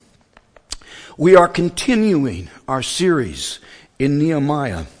We are continuing our series in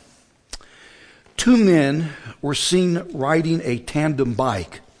Nehemiah. Two men were seen riding a tandem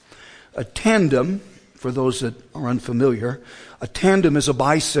bike. A tandem, for those that are unfamiliar, a tandem is a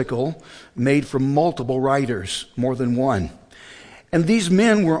bicycle made from multiple riders, more than one. And these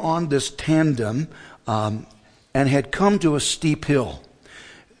men were on this tandem and had come to a steep hill.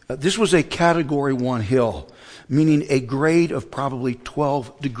 This was a Category 1 hill, meaning a grade of probably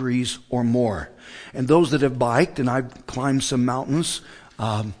 12 degrees or more. And those that have biked, and I've climbed some mountains,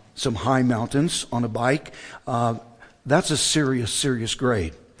 some high mountains on a bike, that's a serious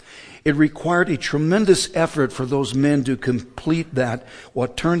grade. It required a tremendous effort for those men to complete that,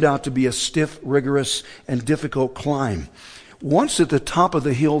 what turned out to be a stiff, rigorous, and difficult climb. Once at the top of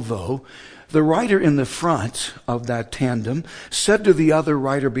the hill, though, the rider in the front of that tandem said to the other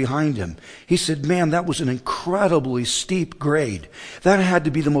rider behind him, he said, "Man, that was an incredibly steep grade. That had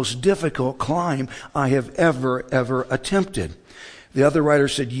to be the most difficult climb I have ever attempted." The other rider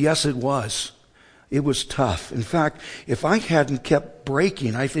said, "Yes, it was. It was tough. In fact, if I hadn't kept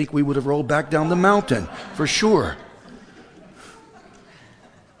braking, I think we would have rolled back down the mountain, for sure."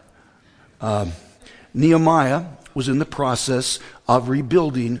 Nehemiah was in the process of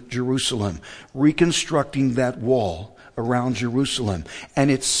rebuilding Jerusalem, reconstructing that wall around Jerusalem. And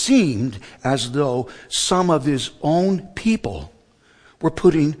it seemed as though some of his own people were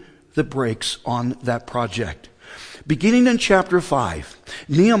putting the brakes on that project. Beginning in chapter 5,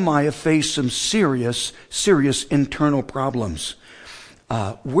 Nehemiah faced some serious internal problems.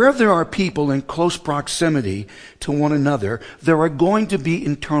 Where there are people in close proximity to one another, there are going to be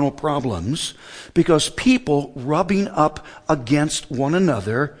internal problems because people rubbing up against one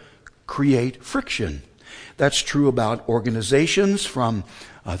another create friction. That's true about organizations from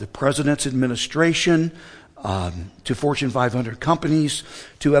the president's administration to Fortune 500 companies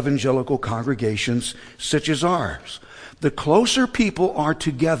to evangelical congregations such as ours. The closer people are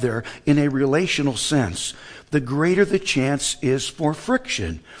together in a relational sense, the greater the chance is for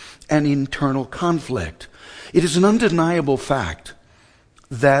friction and internal conflict. It is an undeniable fact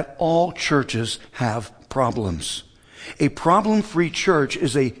that all churches have problems. A problem-free church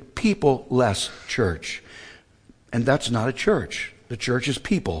is a people-less church. And that's not a church. The church is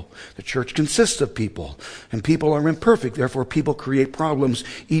people. The church consists of people. And people are imperfect. Therefore, people create problems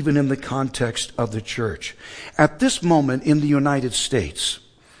even in the context of the church. At this moment in the United States,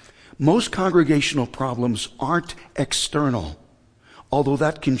 most congregational problems aren't external, although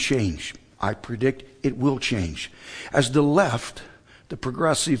that can change. I predict it will change. As the left, the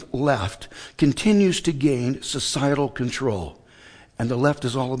progressive left, continues to gain societal control, and the left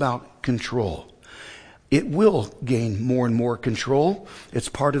is all about control. It will gain more and more control. It's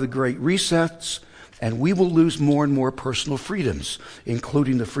part of the Great Resets, and we will lose more and more personal freedoms,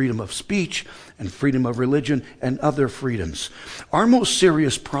 including the freedom of speech and freedom of religion and other freedoms. Our most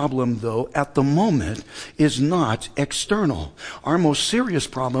serious problem, though, at the moment is not external. Our most serious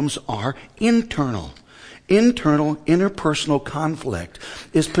problems are internal. Internal, interpersonal conflict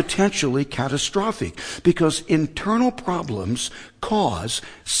is potentially catastrophic because internal problems cause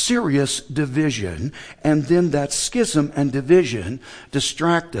serious division, and then that schism and division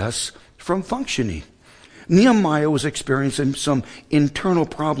distract us from functioning. Nehemiah was experiencing some internal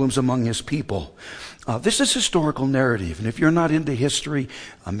problems among his people. This is historical narrative, and if you're not into history,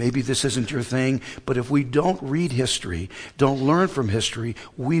 maybe this isn't your thing, but if we don't read history, don't learn from history,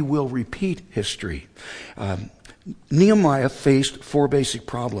 we will repeat history. Nehemiah faced four basic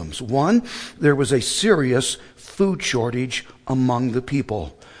problems. One, there was a serious food shortage among the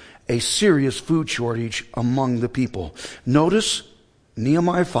people. A serious food shortage among the people. Notice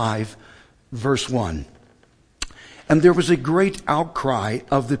Nehemiah 5, verse 1. "And there was a great outcry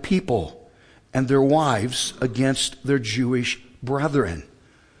of the people and their wives against their Jewish brethren."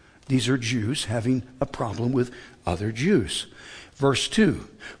 These are Jews having a problem with other Jews. Verse 2,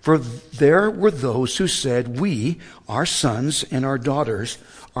 "For there were those who said, 'We, our sons and our daughters,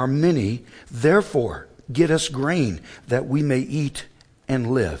 are many, therefore get us grain that we may eat and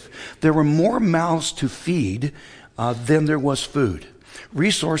live.'" There were more mouths to feed than there was food.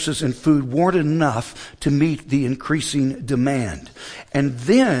 Resources and food weren't enough to meet the increasing demand. And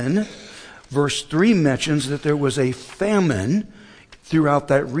then verse 3 mentions that there was a famine throughout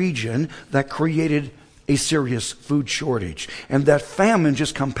that region that created a serious food shortage. And that famine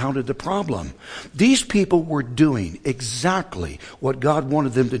just compounded the problem. These people were doing exactly what God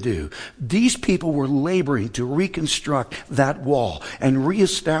wanted them to do. These people were laboring to reconstruct that wall and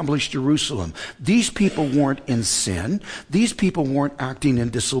reestablish Jerusalem. These people weren't in sin. These people weren't acting in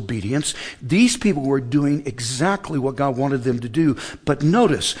disobedience. These people were doing exactly what God wanted them to do. But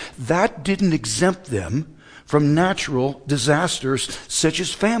notice, that didn't exempt them from natural disasters such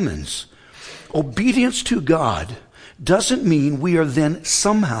as famines. Obedience to God doesn't mean we are then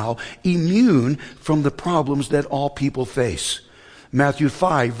somehow immune from the problems that all people face. Matthew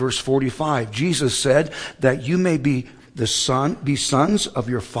 5, verse 45, Jesus said that you may be sons of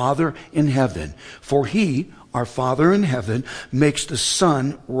your Father in heaven. For he, our Father in heaven, makes the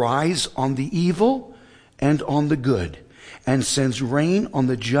sun rise on the evil and on the good, and sends rain on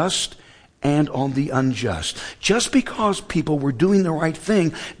the just and on the unjust. Just because people were doing the right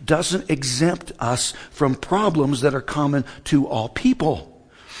thing doesn't exempt us from problems that are common to all people.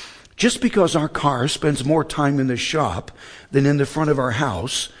 Just because our car spends more time in the shop than in the front of our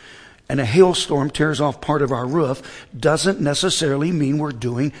house, and a hailstorm tears off part of our roof, doesn't necessarily mean we're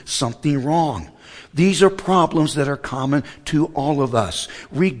doing something wrong. These are problems that are common to all of us,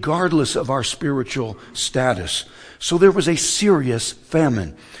 regardless of our spiritual status. So there was a serious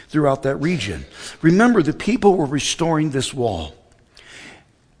famine throughout that region. Remember, the people were restoring this wall.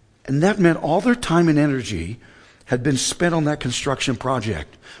 And that meant all their time and energy had been spent on that construction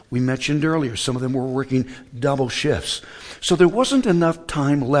project. We mentioned earlier, some of them were working double shifts. So there wasn't enough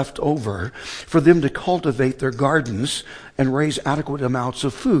time left over for them to cultivate their gardens and raise adequate amounts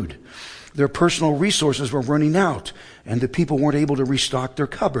of food. Their personal resources were running out, and the people weren't able to restock their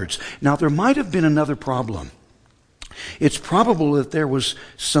cupboards. Now, there might have been another problem. It's probable that there was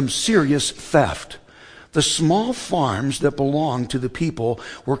some serious theft. The small farms that belonged to the people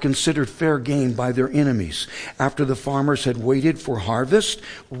were considered fair game by their enemies. After the farmers had waited for harvest,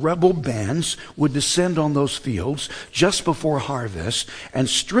 rebel bands would descend on those fields just before harvest and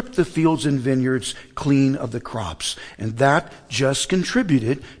strip the fields and vineyards clean of the crops. And that just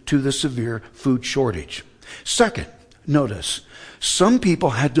contributed to the severe food shortage. Second, notice, some people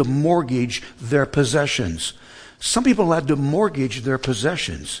had to mortgage their possessions. Some people had to mortgage their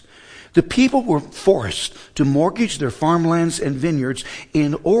possessions. The people were forced to mortgage their farmlands and vineyards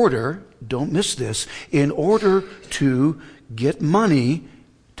in order, don't miss this, in order to get money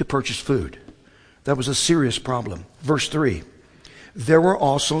to purchase food. That was a serious problem. Verse 3, there were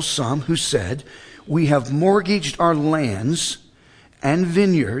also some who said, we have mortgaged our lands and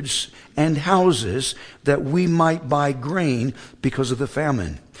vineyards and houses that we might buy grain because of the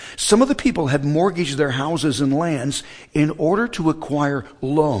famine. Some of the people had mortgaged their houses and lands in order to acquire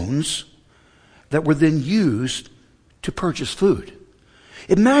loans that were then used to purchase food.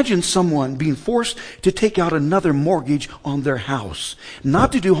 Imagine someone being forced to take out another mortgage on their house,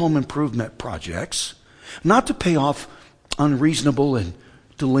 not to do home improvement projects, not to pay off unreasonable and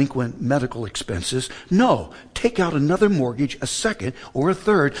delinquent medical expenses. No, take out another mortgage, a second or a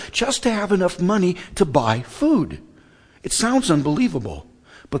third, just to have enough money to buy food. It sounds unbelievable,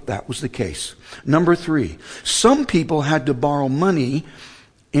 but that was the case. Number 3, some people had to borrow money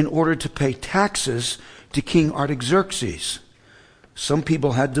in order to pay taxes to King Artaxerxes. Some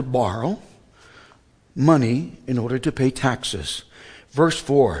people had to borrow money in order to pay taxes. Verse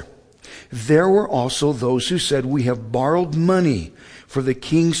 4, there were also those who said, we have borrowed money for the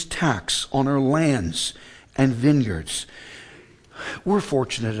king's tax on our lands and vineyards. We're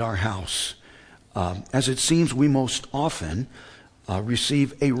fortunate at our house. As it seems, we most often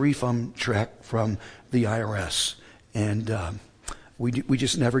receive a refund check from the IRS. And we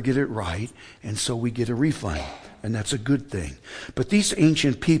just never get it right, and so we get a refund. And that's a good thing. But these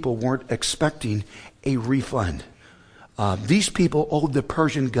ancient people weren't expecting a refund. These people owed the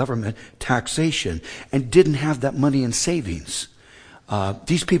Persian government taxation and didn't have that money in savings.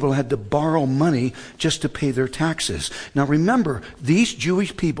 These people had to borrow money just to pay their taxes. Now remember, these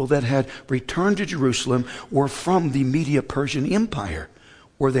Jewish people that had returned to Jerusalem were from the Medo-Persian Empire,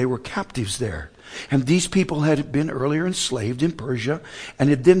 where they were captives there. And these people had been earlier enslaved in Persia and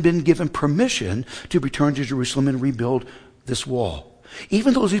had then been given permission to return to Jerusalem and rebuild this wall.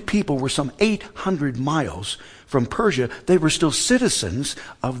 Even though these people were some 800 miles from Persia, they were still citizens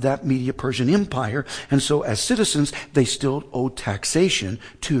of that Medo-Persian Empire. And so as citizens, they still owed taxation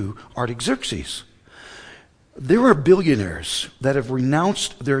to Artaxerxes. There are billionaires that have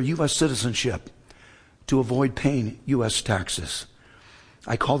renounced their U.S. citizenship to avoid paying U.S. taxes.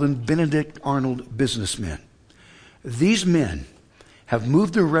 I call them Benedict Arnold businessmen. These men have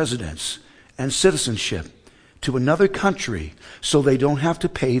moved their residence and citizenship to another country so they don't have to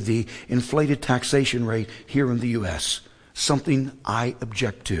pay the inflated taxation rate here in the U.S. Something I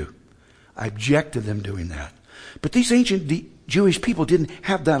object to. I object to them doing that. But these ancient Jewish people didn't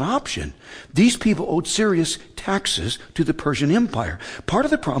have that option. These people owed serious taxes to the Persian Empire. Part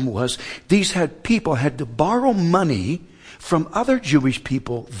of the problem was these people had to borrow money from other Jewish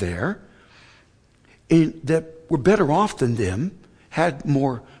people there that were better off than them, had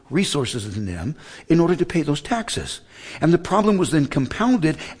more resources than them, in order to pay those taxes. And the problem was then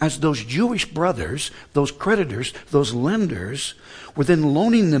compounded as those Jewish brothers, those creditors, those lenders, were then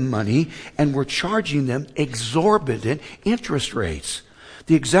loaning them money and were charging them exorbitant interest rates.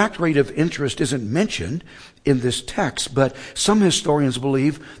 The exact rate of interest isn't mentioned in this text, but some historians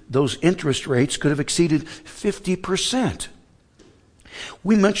believe those interest rates could have exceeded 50%.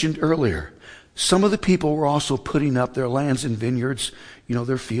 We mentioned earlier, some of the people were also putting up their lands and vineyards,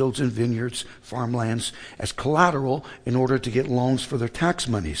 their fields and vineyards, farmlands, as collateral in order to get loans for their tax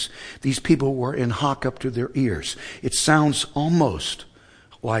monies. These people were in hock up to their ears. It sounds almost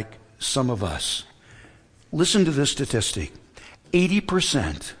like some of us. Listen to this statistic.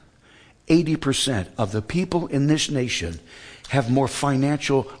 80% of the people in this nation have more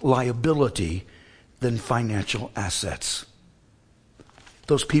financial liability than financial assets.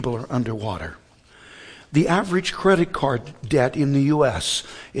 Those people are underwater. The average credit card debt in the U.S.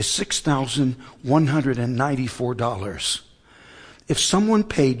 is $6,194. If someone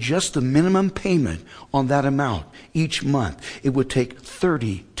paid just the minimum payment on that amount each month, it would take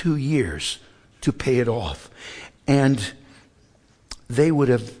 32 years to pay it off. And they would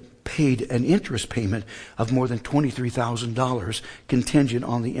have paid an interest payment of more than $23,000 contingent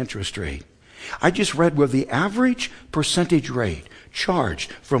on the interest rate. I just read where the average percentage rate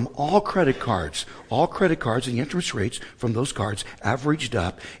charged from all credit cards and the interest rates from those cards averaged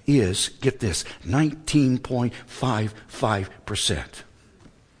up is, get this, 19.55%.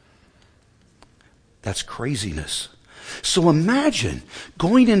 That's craziness. So imagine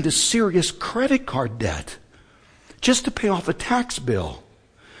going into serious credit card debt just to pay off a tax bill.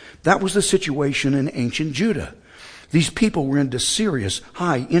 That was the situation in ancient Judah. These people were into serious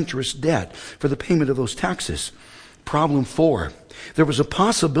high interest debt for the payment of those taxes. Problem 4, there was a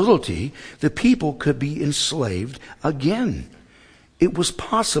possibility the people could be enslaved again. It was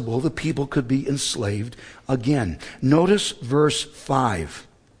possible the people could be enslaved again. Notice verse 5.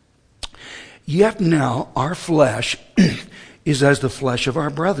 Yet now our flesh is as the flesh of our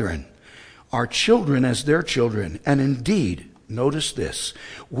brethren, our children as their children, and indeed, notice this,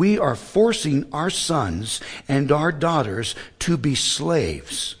 we are forcing our sons and our daughters to be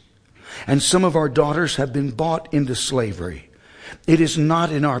slaves. And some of our daughters have been bought into slavery. It is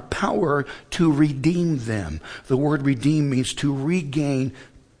not in our power to redeem them. The word redeem means to regain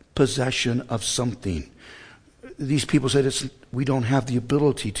possession of something. These people said we don't have the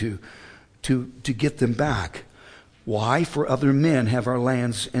ability to get them back. Why? For other men have our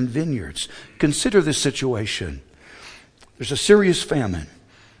lands and vineyards. Consider this situation. There's a serious famine.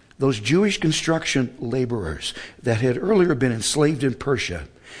 Those Jewish construction laborers that had earlier been enslaved in Persia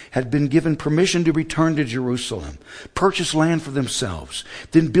had been given permission to return to Jerusalem, purchase land for themselves,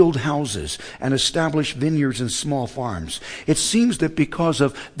 then build houses and establish vineyards and small farms. It seems that because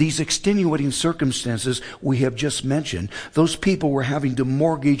of these extenuating circumstances we have just mentioned, those people were having to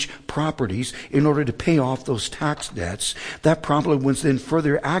mortgage properties in order to pay off those tax debts. That problem was then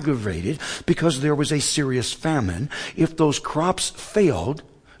further aggravated because there was a serious famine. If those crops failed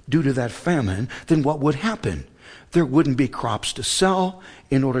due to that famine, then what would happen? There wouldn't be crops to sell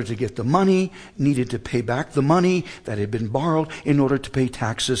in order to get the money needed to pay back the money that had been borrowed in order to pay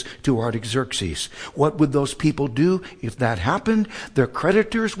taxes to Artaxerxes. What would those people do if that happened? Their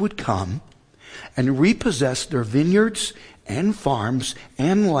creditors would come and repossess their vineyards and farms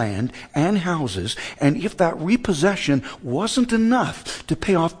and land and houses. And if that repossession wasn't enough to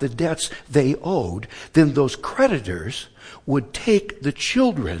pay off the debts they owed, then those creditors would take the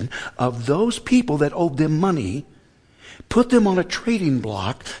children of those people that owed them money, put them on a trading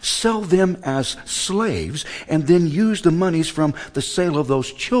block, sell them as slaves, and then use the monies from the sale of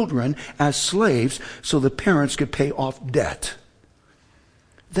those children as slaves so the parents could pay off debt.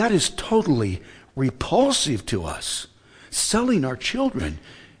 That is totally repulsive to us, selling our children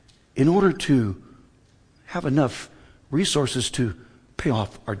in order to have enough resources to pay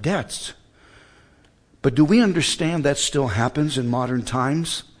off our debts. But do we understand that still happens in modern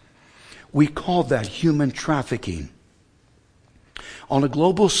times? We call that human trafficking. On a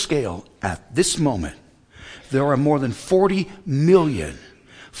global scale, at this moment, there are more than 40 million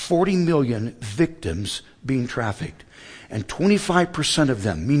victims being trafficked. And 25% of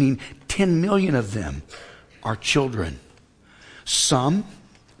them, meaning 10 million of them, are children. Some,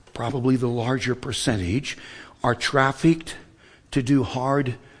 probably the larger percentage, are trafficked to do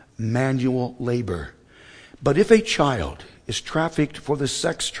hard manual labor. But if a child is trafficked for the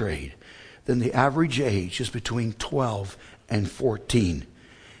sex trade, then the average age is between 12 and 14.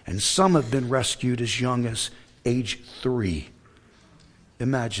 And some have been rescued as young as age 3.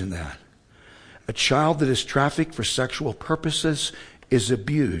 Imagine that. A child that is trafficked for sexual purposes is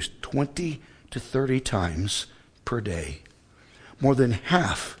abused 20 to 30 times per day. More than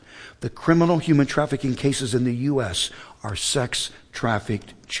half the criminal human trafficking cases in the U.S. are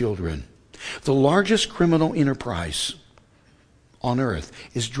sex-trafficked children. The largest criminal enterprise on earth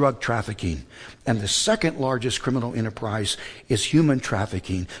is drug trafficking, and the second largest criminal enterprise is human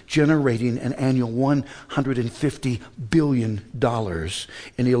trafficking, generating an annual $150 billion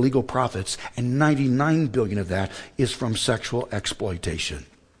in illegal profits, and $99 billion of that is from sexual exploitation.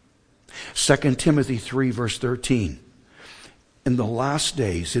 2 Timothy 3 verse 13. In the last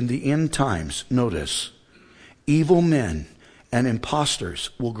days, in the end times, notice, evil men and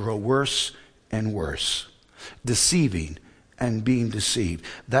impostors will grow worse and worse, deceiving and being deceived.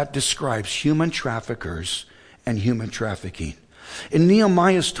 That describes human traffickers and human trafficking. In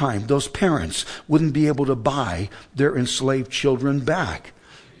Nehemiah's time, those parents wouldn't be able to buy their enslaved children back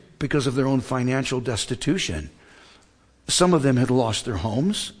because of their own financial destitution. Some of them had lost their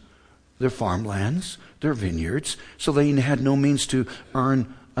homes, their farmlands, their vineyards, so they had no means to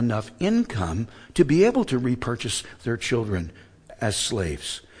earn enough income to be able to repurchase their children as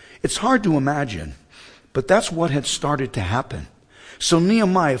slaves. It's hard to imagine, but that's what had started to happen. So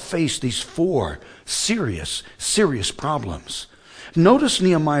Nehemiah faced these 4 serious problems. Notice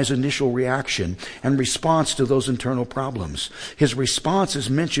Nehemiah's initial reaction and response to those internal problems. His response is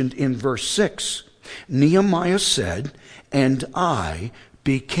mentioned in verse 6. Nehemiah said, "And I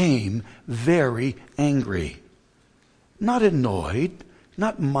became very angry." Not annoyed,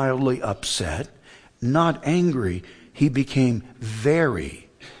 not mildly upset, not angry. He became very,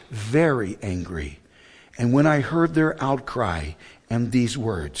 very angry. And when I heard their outcry and these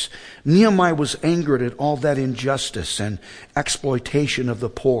words, Nehemiah was angered at all that injustice and exploitation of the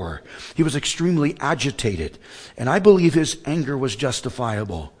poor. He was extremely agitated, and I believe his anger was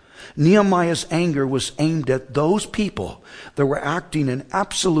justifiable. Nehemiah's anger was aimed at those people that were acting in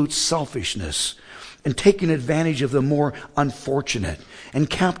absolute selfishness and taking advantage of the more unfortunate and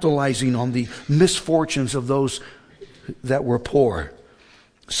capitalizing on the misfortunes of those that were poor.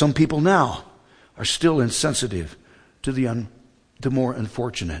 Some people now are still insensitive to the more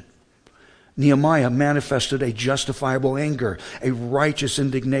unfortunate. Nehemiah manifested a justifiable anger, a righteous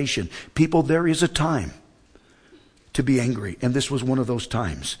indignation. People, there is a time to be angry, and this was one of those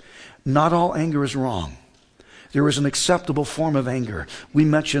times. Not all anger is wrong. There is an acceptable form of anger. We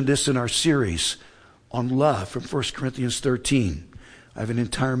mentioned this in our series on love from 1 Corinthians 13. I have an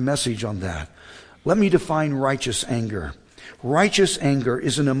entire message on that. Let me define righteous anger. Righteous anger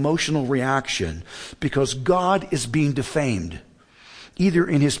is an emotional reaction because God is being defamed, either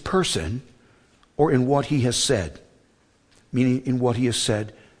in his person or in what he has said, meaning in what he has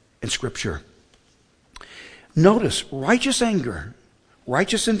said in Scripture. Notice, righteous anger,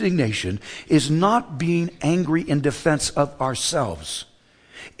 righteous indignation is not being angry in defense of ourselves.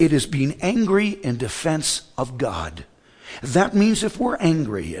 It is being angry in defense of God. That means if we're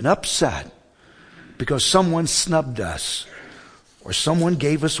angry and upset because someone snubbed us, or someone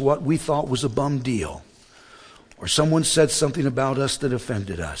gave us what we thought was a bum deal, or someone said something about us that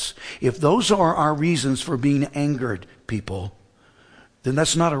offended us, if those are our reasons for being angered, people, then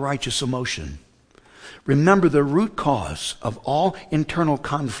that's not a righteous emotion. Remember, the root cause of all internal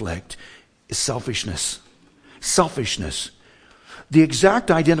conflict is selfishness. Selfishness. The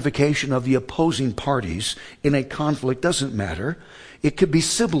exact identification of the opposing parties in a conflict doesn't matter. It could be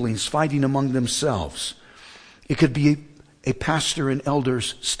siblings fighting among themselves. It could be a pastor and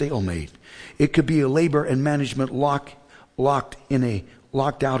elder's stalemate. It could be a labor and management locked out in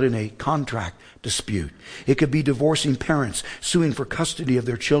a contract dispute. It could be divorcing parents suing for custody of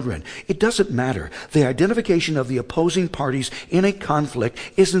their children. It doesn't matter. The identification of the opposing parties in a conflict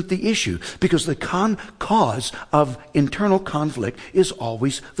isn't the issue, because the cause of internal conflict is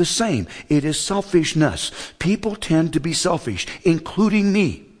always the same. It is selfishness. People tend to be selfish, including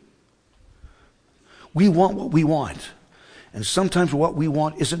me. We want what we want. And sometimes what we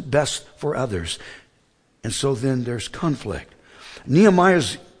want isn't best for others. And so then there's conflict.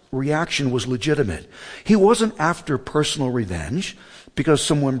 Nehemiah's reaction was legitimate. He wasn't after personal revenge because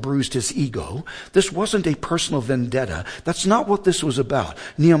someone bruised his ego. This wasn't a personal vendetta. That's not what this was about.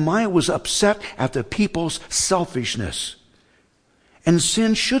 Nehemiah was upset at the people's selfishness. And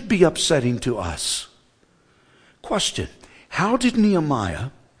sin should be upsetting to us. Question: how did Nehemiah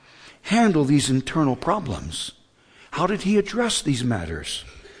handle these internal problems? How did he address these matters?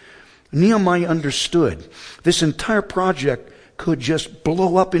 Nehemiah understood this entire project could just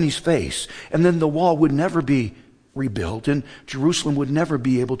blow up in his face, and then the wall would never be rebuilt, and Jerusalem would never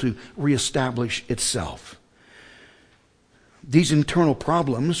be able to reestablish itself. These internal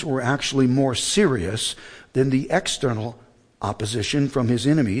problems were actually more serious than the external opposition from his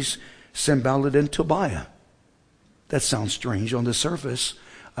enemies, Sanballat and Tobiah. That sounds strange on the surface.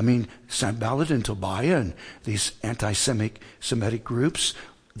 I mean, Sanballat and Tobiah and these anti-Semitic groups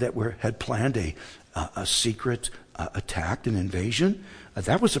that had planned a secret attack, an invasion,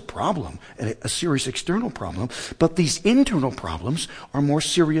 that was a problem, a serious external problem. But these internal problems are more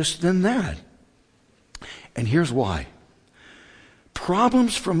serious than that. And here's why.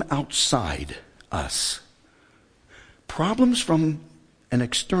 Problems from outside us, problems from an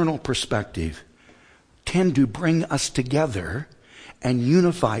external perspective, tend to bring us together and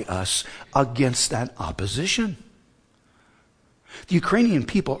unify us against that opposition. The Ukrainian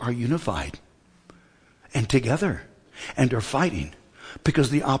people are unified and together and are fighting because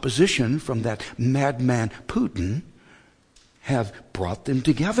the opposition from that madman Putin have brought them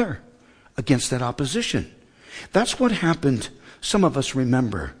together against that opposition. That's what happened. Some of us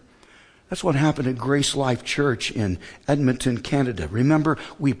remember. That's what happened at Grace Life Church in Edmonton, Canada. Remember,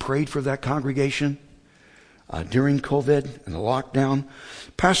 we prayed for that congregation during COVID and the lockdown.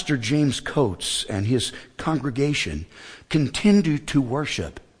 Pastor James Coates and his congregation continued to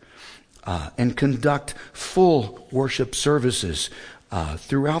worship and conduct full worship services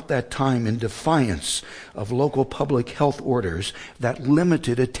throughout that time in defiance of local public health orders that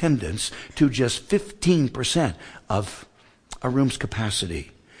limited attendance to just 15% of a room's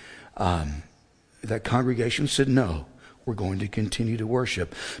capacity. That congregation said, no, we're going to continue to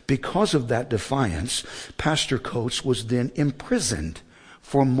worship. Because of that defiance, Pastor Coates was then imprisoned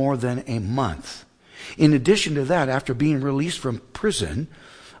for more than a month. In addition to that, after being released from prison,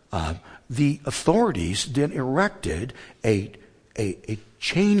 the authorities then erected a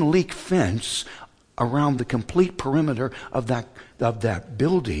chain link fence around the complete perimeter of that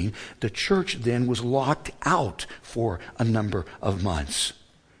building. The church then was locked out for a number of months.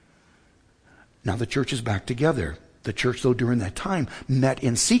 Now the church is back together. The church, though, during that time met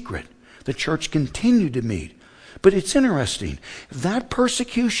in secret. The church continued to meet. But it's interesting. That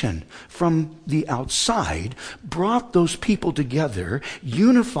persecution from the outside brought those people together,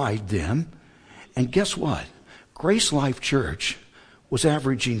 unified them, and guess what? Grace Life Church was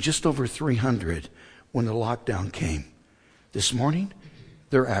averaging just over 300 when the lockdown came. This morning,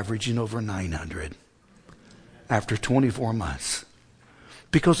 they're averaging over 900 after 24 months.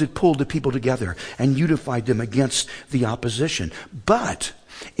 Because it pulled the people together and unified them against the opposition. But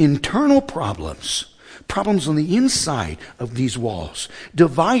internal problems on the inside of these walls,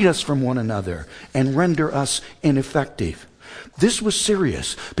 divide us from one another and render us ineffective. This was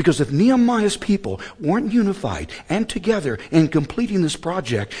serious because if Nehemiah's people weren't unified and together in completing this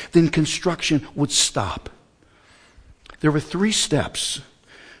project, then construction would stop. There were 3 steps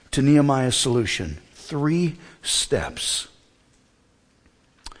to Nehemiah's solution. 3 steps.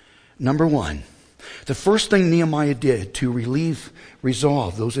 Number 1, the first thing Nehemiah did to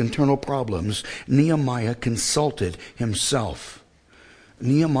resolve those internal problems, Nehemiah consulted himself.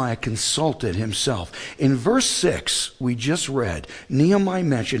 Nehemiah consulted himself. In verse 6, we just read, Nehemiah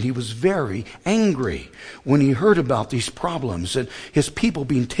mentioned he was very angry when he heard about these problems and his people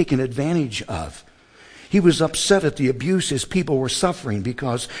being taken advantage of. He was upset at the abuse his people were suffering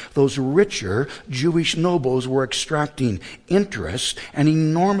because those richer Jewish nobles were extracting interest and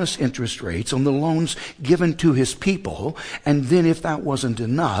enormous interest rates on the loans given to his people, and then if that wasn't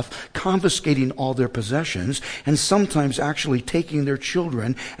enough, confiscating all their possessions and sometimes actually taking their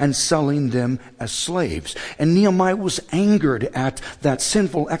children and selling them as slaves. And Nehemiah was angered at that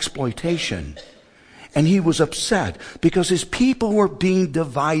sinful exploitation. And he was upset because his people were being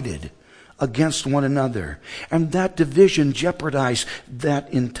divided against one another. And that division jeopardized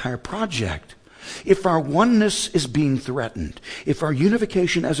that entire project. If our oneness is being threatened, if our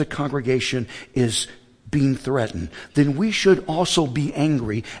unification as a congregation is being threatened, then we should also be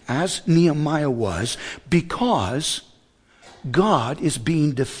angry, as Nehemiah was, because God is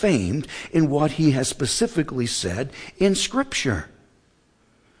being defamed in what he has specifically said in Scripture.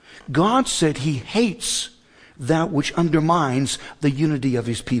 God said he hates that which undermines the unity of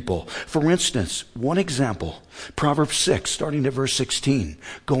his people. For instance, one example, Proverbs 6, starting at verse 16,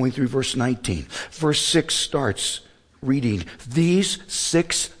 going through verse 19. Verse 6 starts reading, "These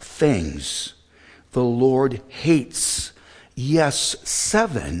 6 things the Lord hates. Yes,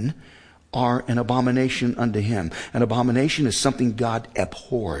 7 are an abomination unto him. An abomination is something God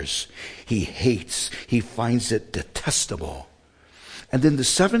abhors. He hates. He finds it detestable. And then the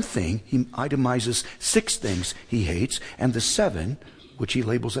seventh thing, he itemizes 6 things he hates, and the 7, which he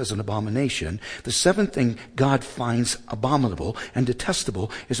labels as an abomination, the 7th thing God finds abominable and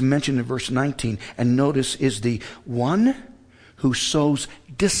detestable is mentioned in verse 19. And notice, is the one who sows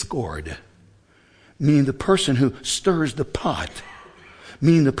discord, meaning the person who stirs the pot,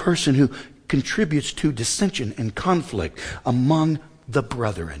 meaning the person who contributes to dissension and conflict among the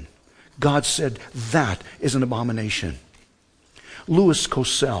brethren. God said that is an abomination. Louis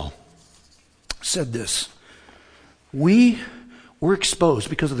Cosell said this: we're exposed,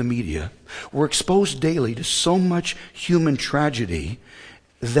 because of the media, we're exposed daily to so much human tragedy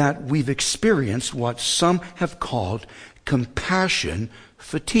that we've experienced what some have called compassion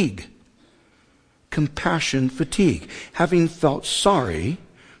fatigue. Compassion fatigue. Having felt sorry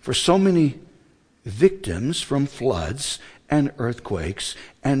for so many victims from floods and earthquakes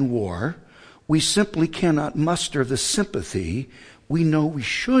and war, we simply cannot muster the sympathy we know we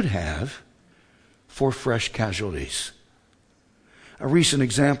should have for fresh casualties. A recent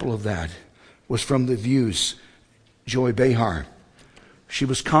example of that was from The View's Joy Behar. She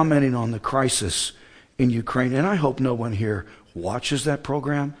was commenting on the crisis in Ukraine, and I hope no one here watches that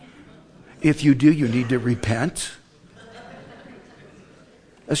program. If you do, you need to repent.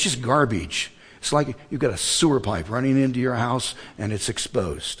 That's just garbage. It's like you've got a sewer pipe running into your house and it's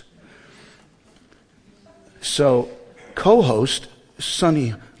exposed. So, co-host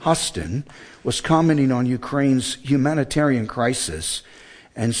Sonny Hostin was commenting on Ukraine's humanitarian crisis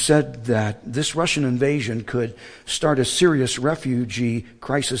and said that this Russian invasion could start a serious refugee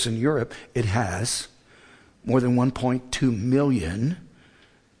crisis in Europe. It has. More than 1.2 million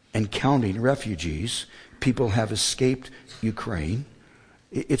and counting refugees. People have escaped Ukraine.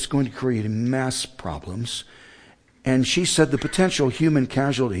 It's going to create mass problems. And she said the potential human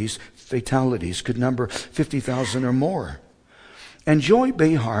casualties, fatalities, could number 50,000 or more. And Joy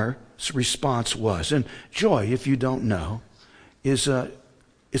Behar's response was, and Joy, if you don't know, is an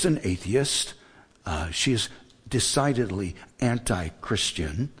atheist. She is decidedly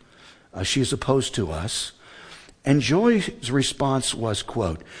anti-Christian. She is opposed to us. And Joy's response was,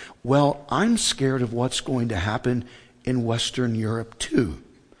 quote, well, I'm scared of what's going to happen in Western Europe too.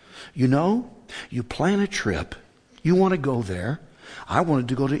 You know, you plan a trip, you want to go there. I wanted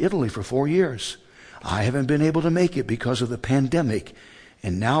to go to Italy for 4 years. I haven't been able to make it because of the pandemic.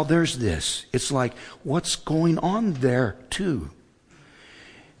 And now there's this. It's like, what's going on there too?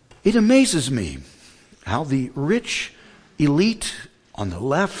 It amazes me how the rich elite on the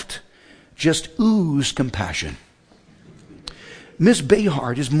left just ooze compassion. Ms.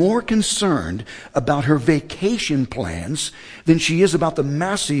 Behar is more concerned about her vacation plans than she is about the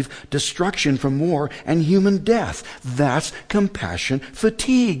massive destruction from war and human death. That's compassion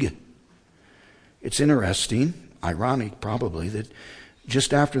fatigue. It's interesting, ironic probably, that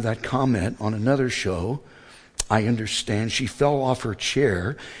just after that comment on another show, I understand she fell off her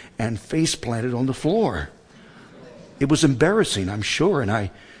chair and face planted on the floor. It was embarrassing, I'm sure, and I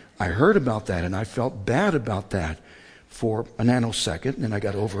heard about that and I felt bad about that for a nanosecond, and then I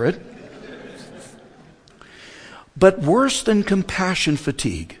got over it. But worse than compassion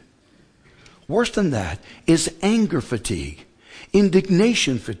fatigue, worse than that, is anger fatigue,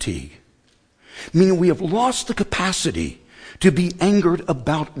 indignation fatigue. Meaning we have lost the capacity to be angered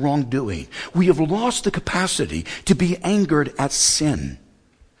about wrongdoing. We have lost the capacity to be angered at sin.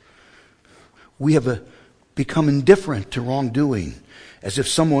 We have become indifferent to wrongdoing, as if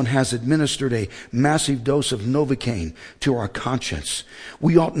someone has administered a massive dose of Novocaine to our conscience.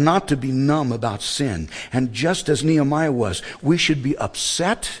 We ought not to be numb about sin. And just as Nehemiah was, we should be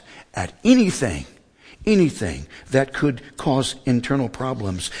upset at anything that could cause internal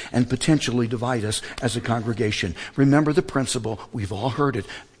problems and potentially divide us as a congregation. Remember the principle, we've all heard it.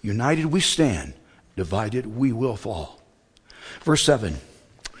 United we stand, divided we will fall. Verse 7.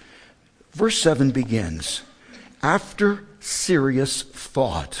 Verse 7 begins, after serious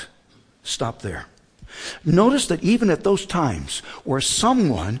thought. Stop there. Notice that even at those times where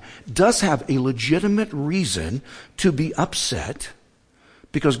someone does have a legitimate reason to be upset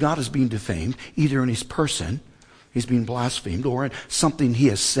because God is being defamed, either in his person, he's being blasphemed, or in something he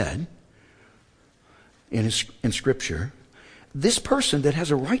has said in Scripture, this person that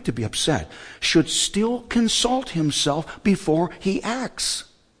has a right to be upset should still consult himself before he acts.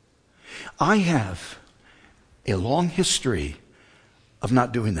 I have a long history of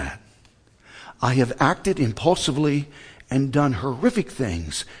not doing that. I have acted impulsively and done horrific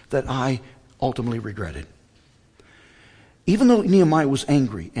things that I ultimately regretted. even though Nehemiah was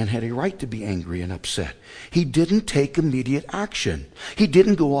angry and had a right to be angry and upset, he didn't take immediate action. He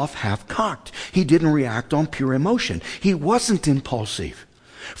didn't go off half-cocked. He didn't react on pure emotion. He wasn't impulsive.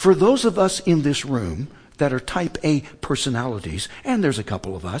 For those of us in this room that are type A personalities, and there's a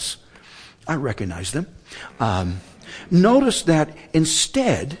couple of us, I recognize them, notice that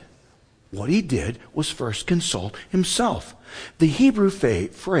instead, what he did was first consult himself. The Hebrew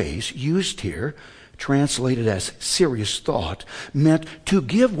phrase used here, translated as serious thought, meant to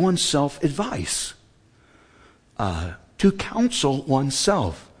give oneself advice, to counsel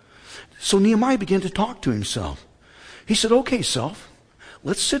oneself. So Nehemiah began to talk to himself. He said, okay, self,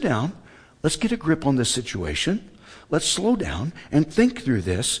 let's sit down. Let's get a grip on this situation. Let's slow down and think through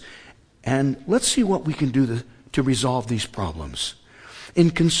this, and let's see what we can do to resolve these problems.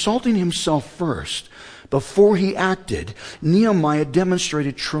 In consulting himself first, before he acted, Nehemiah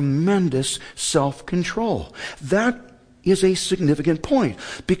demonstrated tremendous self-control. That is a significant point,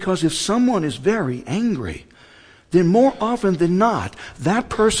 because if someone is very angry, then more often than not, that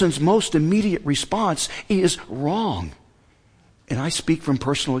person's most immediate response is wrong. And I speak from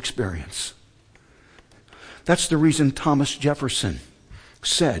personal experience. That's the reason Thomas Jefferson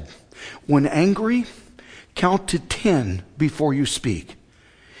said, when angry, count to 10 before you speak.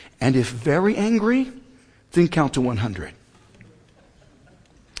 And if very angry, then count to 100.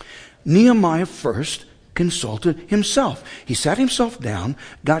 Nehemiah first consulted himself. He sat himself down,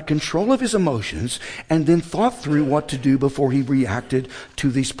 got control of his emotions, and then thought through what to do before he reacted to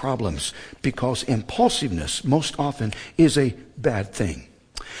these problems. Because impulsiveness, most often, is a bad thing.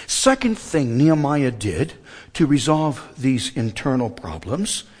 Second thing Nehemiah did to resolve these internal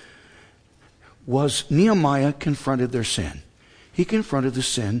problems was Nehemiah confronted their sin. He confronted the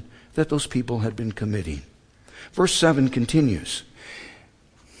sin that those people had been committing. Verse 7 continues.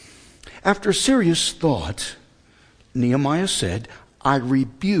 After serious thought, Nehemiah said, I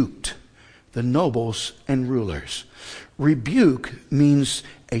rebuked the nobles and rulers. Rebuke means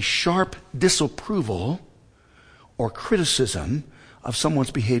a sharp disapproval or criticism of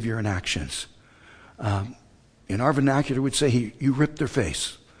someone's behavior and actions. In our vernacular, we'd say you ripped their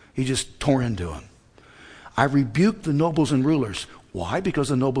face. He just tore into them. I rebuked the nobles and rulers. Why? Because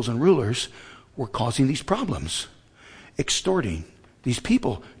the nobles and rulers were causing these problems, extorting these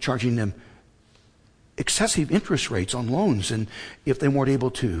people, charging them excessive interest rates on loans. And if they weren't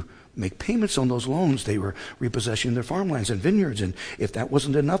able to make payments on those loans, they were repossessing their farmlands and vineyards. And if that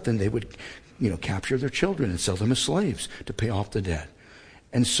wasn't enough, then they would, capture their children and sell them as slaves to pay off the debt.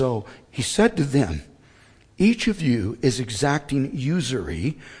 And so he said to them, each of you is exacting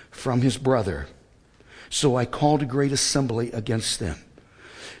usury from his brother. So I called a great assembly against them.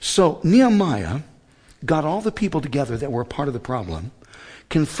 So Nehemiah got all the people together that were a part of the problem,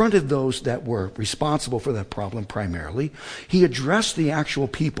 confronted those that were responsible for that problem primarily. He addressed the actual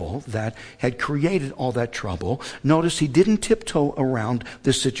people that had created all that trouble. Notice he didn't tiptoe around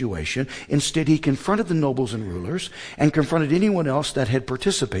this situation. Instead, he confronted the nobles and rulers and confronted anyone else that had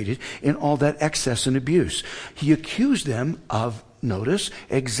participated in all that excess and abuse. He accused them of, notice,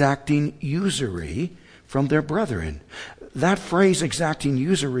 exacting usury from their brethren. That phrase, exacting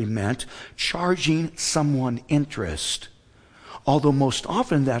usury, meant charging someone interest. Although most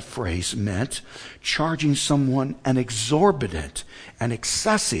often that phrase meant charging someone an exorbitant and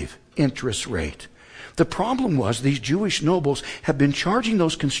excessive interest rate. The problem was these Jewish nobles had been charging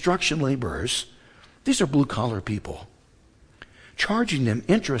those construction laborers, these are blue-collar people, charging them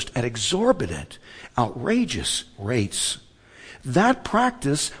interest at exorbitant, outrageous rates. That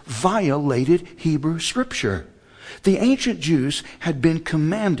practice violated Hebrew Scripture. The ancient Jews had been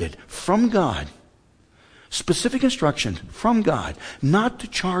commanded from God, specific instruction from God, not to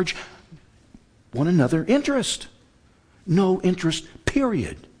charge one another interest. No interest,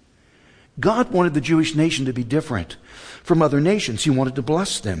 period. God wanted the Jewish nation to be different from other nations. He wanted to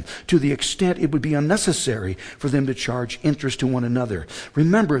bless them to the extent it would be unnecessary for them to charge interest to one another.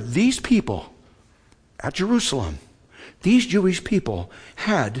 Remember, these people at Jerusalem, these Jewish people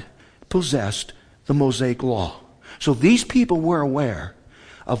had possessed the Mosaic Law. So these people were aware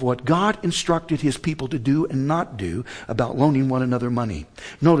of what God instructed his people to do and not do about loaning one another money.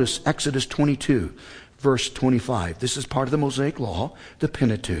 Notice Exodus 22, verse 25. This is part of the Mosaic Law, the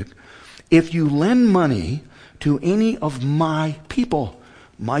Pentateuch. If you lend money to any of my people,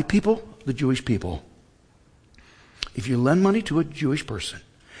 the Jewish people, if you lend money to a Jewish person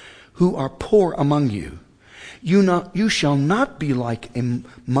who are poor among you, you shall not be like a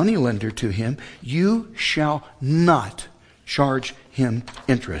moneylender to him. You shall not charge him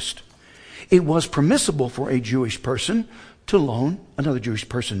interest. It was permissible for a Jewish person to loan another Jewish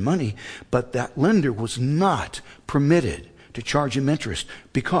person money, but that lender was not permitted to charge him interest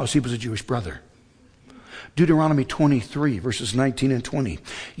because he was a Jewish brother. Deuteronomy 23, verses 19 and 20.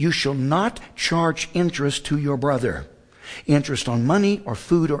 You shall not charge interest to your brother, interest on money or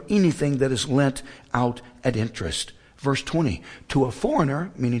food or anything that is lent out at interest. Verse 20, to a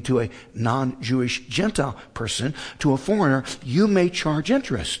foreigner, meaning to a non-Jewish Gentile person, to a foreigner, you may charge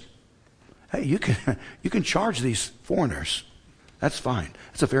interest. Hey, you can charge these foreigners. That's fine.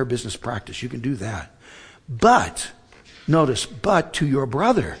 That's a fair business practice. You can do that. But, notice, but to your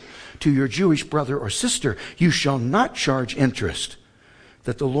brother, to your Jewish brother or sister, you shall not charge interest,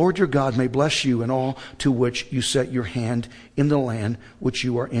 that the Lord your God may bless you in all to which you set your hand in the land which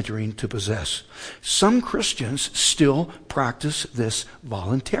you are entering to possess. Some Christians still practice this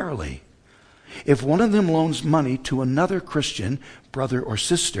voluntarily. If one of them loans money to another Christian brother or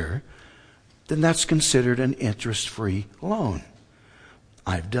sister, then that's considered an interest-free loan.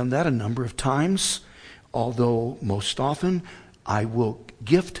 I've done that a number of times, although most often I will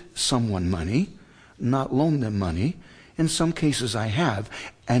gift someone money, not loan them money. In some cases I have,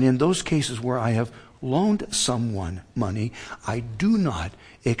 and in those cases where I have loaned someone money, I do not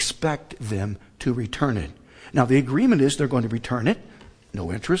expect them to return it. Now the agreement is they're going to return it,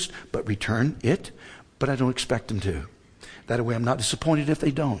 no interest, but return it, but I don't expect them to. That way I'm not disappointed if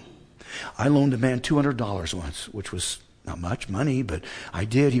they don't. I loaned a man $200 once, which was not much money, but I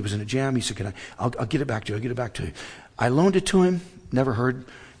did. He was in a jam. He said, I'll get it back to you. I'll get it back to you. I loaned it to him, never heard.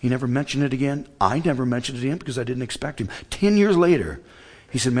 He never mentioned it again. I never mentioned it to him because I didn't expect him. 10 years later,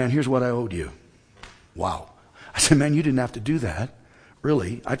 he said, man, here's what I owed you. Wow. I said, man, you didn't have to do that.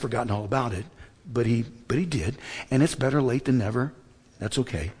 Really, I'd forgotten all about it. But he did. And it's better late than never. That's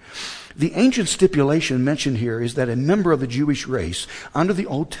okay. The ancient stipulation mentioned here is that a member of the Jewish race under the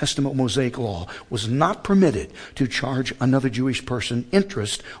Old Testament Mosaic law was not permitted to charge another Jewish person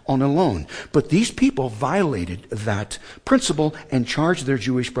interest on a loan. But these people violated that principle and charged their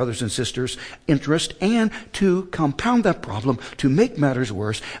Jewish brothers and sisters interest, and to compound that problem, to make matters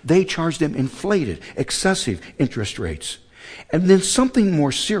worse, they charged them inflated, excessive interest rates. And then something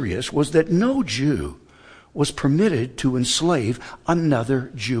more serious was that no Jew was permitted to enslave another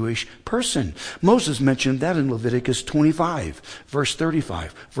Jewish person. Moses mentioned that in Leviticus 25, verse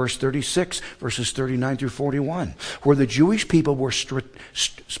 35, verse 36, verses 39 through 41, where the Jewish people were strictly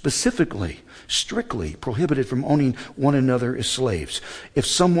prohibited from owning one another as slaves. If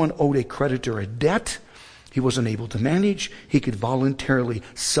someone owed a creditor a debt he wasn't able to manage, he could voluntarily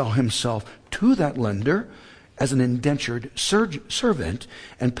sell himself to that lender as an indentured servant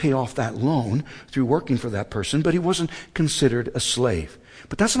and pay off that loan through working for that person, but he wasn't considered a slave.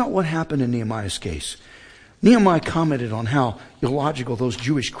 But that's not what happened in Nehemiah's case. Nehemiah commented on how illogical those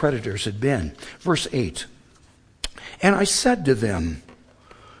Jewish creditors had been. Verse 8, and I said to them,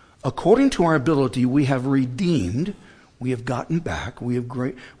 according to our ability we have redeemed, we have gotten back, we have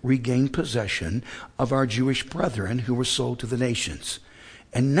regained possession of our Jewish brethren who were sold to the nations.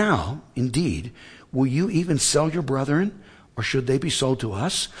 And now, indeed, will you even sell your brethren, or should they be sold to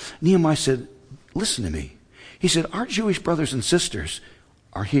us? Nehemiah said, listen to me. He said, our Jewish brothers and sisters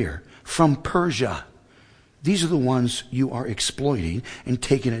are here from Persia. These are the ones you are exploiting and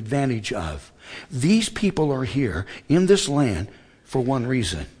taking advantage of. These people are here in this land for one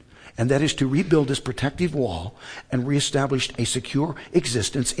reason, and that is to rebuild this protective wall and reestablish a secure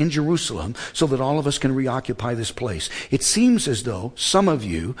existence in Jerusalem so that all of us can reoccupy this place. It seems as though some of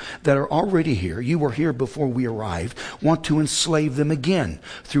you that are already here, you were here before we arrived, want to enslave them again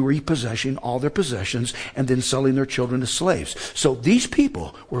through repossessing all their possessions and then selling their children as slaves. So these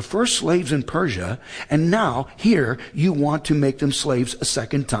people were first slaves in Persia, and now here you want to make them slaves a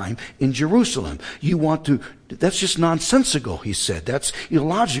second time in Jerusalem. You want to That's just nonsensical, he said. That's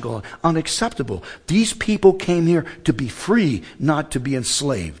illogical, unacceptable. These people came here to be free, not to be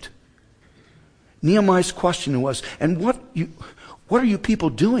enslaved. Nehemiah's question was, and what are you people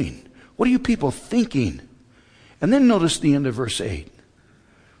doing? What are you people thinking? And then notice the end of verse 8.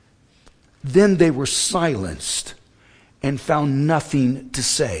 Then they were silenced and found nothing to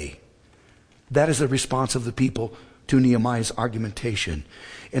say. That is the response of the people to Nehemiah's argumentation.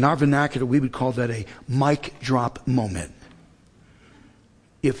 In our vernacular, we would call that a mic drop moment.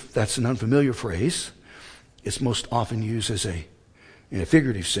 If that's an unfamiliar phrase, it's most often used in a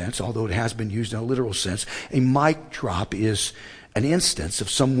figurative sense, although it has been used in a literal sense. A mic drop is an instance of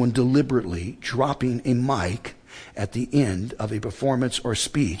someone deliberately dropping a mic at the end of a performance or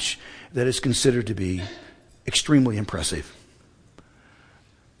speech that is considered to be extremely impressive.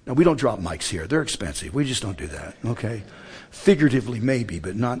 Now, we don't drop mics here. They're expensive. We just don't do that, okay? Figuratively, maybe,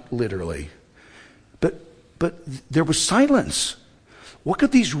 but not literally. But there was silence. What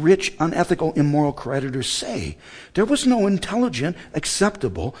could these rich, unethical, immoral creditors say? There was no intelligent,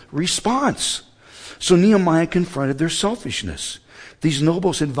 acceptable response. So Nehemiah confronted their selfishness. These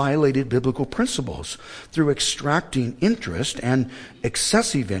nobles had violated biblical principles through extracting interest and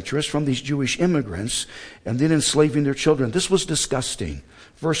excessive interest from these Jewish immigrants and then enslaving their children. This was disgusting.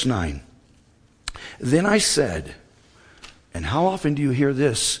 Verse 9. Then I said, and how often do you hear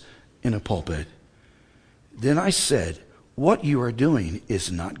this in a pulpit? Then I said, what you are doing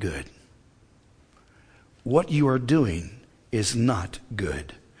is not good. What you are doing is not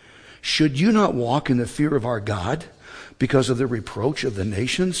good. Should you not walk in the fear of our God because of the reproach of the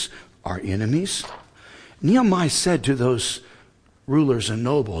nations, our enemies? Nehemiah said to those rulers and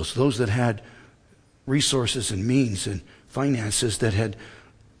nobles, those that had resources and means and finances, that had,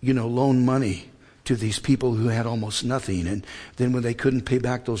 loaned money to these people who had almost nothing. And then when they couldn't pay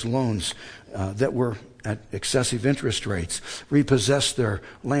back those loans that were at excessive interest rates, repossessed their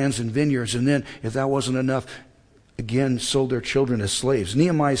lands and vineyards, and then, if that wasn't enough, again sold their children as slaves.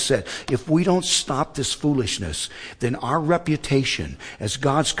 Nehemiah said, if we don't stop this foolishness, then our reputation as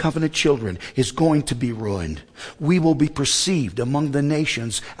God's covenant children is going to be ruined. We will be perceived among the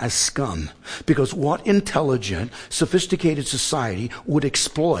nations as scum. Because what intelligent, sophisticated society would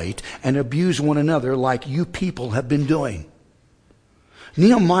exploit and abuse one another like you people have been doing?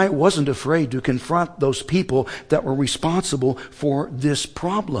 Nehemiah wasn't afraid to confront those people that were responsible for this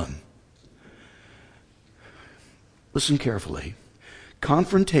problem. Listen carefully.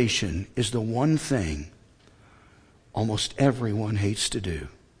 Confrontation is the one thing almost everyone hates to do.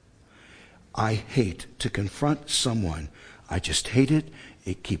 I hate to confront someone. I just hate it.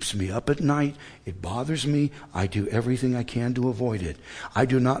 It keeps me up at night. It bothers me. I do everything I can to avoid it. I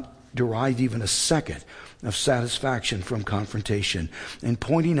do not derive even a second of satisfaction from confrontation. And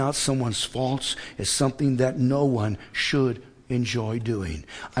pointing out someone's faults is something that no one should enjoy doing.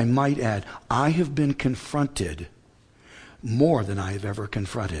 I might add, I have been confronted more than I have ever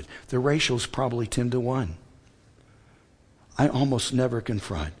confronted. The ratio is probably 10 to 1. I almost never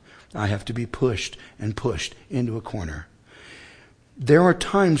confront. I have to be pushed and pushed into a corner. There are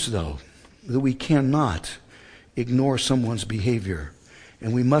times, though, that we cannot ignore someone's behavior,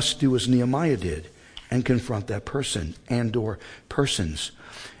 and we must do as Nehemiah did and confront that person and or persons.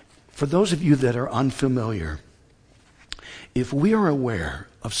 For those of you that are unfamiliar, if we are aware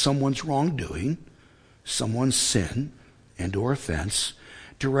of someone's wrongdoing, someone's sin, and or offense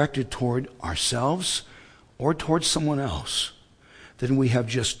directed toward ourselves or toward someone else, then we have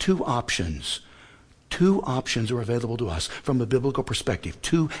just two options. Two options are available to us from a biblical perspective.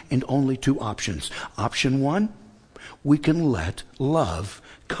 Two and only two options. Option one, we can let love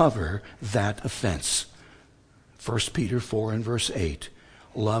cover that offense. 1 Peter 4 and verse 8.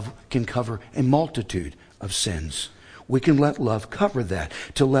 Love can cover a multitude of sins. We can let love cover that.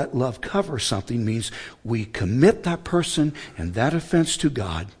 To let love cover something means we commit that person and that offense to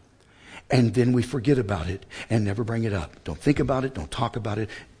God, and then we forget about it and never bring it up. Don't think about it. Don't talk about it.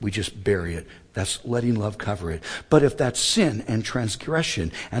 We just bury it. That's letting love cover it. But if that sin and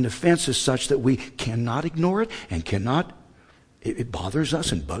transgression and offense is such that we cannot ignore it and it bothers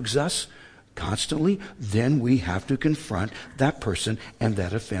us and bugs us constantly, then we have to confront that person and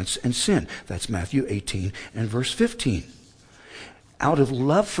that offense and sin. That's Matthew 18 and verse 15. Out of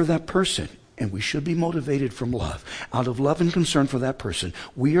love for that person, and we should be motivated from love, out of love and concern for that person,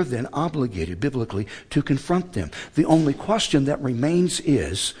 we are then obligated biblically to confront them. The only question that remains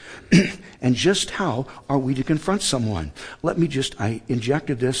is, and just how are we to confront someone? I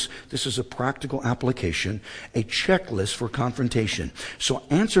injected this is a practical application, a checklist for confrontation. So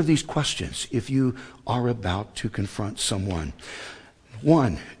answer these questions if you are about to confront someone.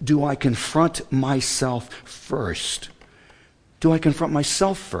 1, do I confront myself first? Do I confront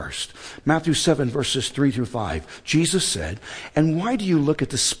myself first? Matthew 7, verses 3 through 5. Jesus said, and why do you look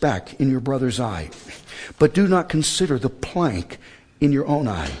at the speck in your brother's eye, but do not consider the plank in your own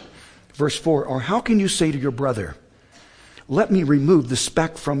eye? Verse 4, or how can you say to your brother, let me remove the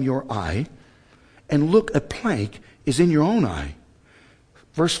speck from your eye, and look, a plank is in your own eye?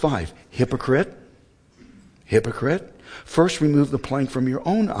 Verse 5, hypocrite. First remove the plank from your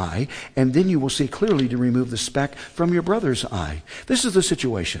own eye, and then you will see clearly to remove the speck from your brother's eye. This is the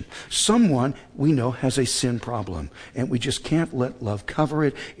situation. Someone we know has a sin problem, and we just can't let love cover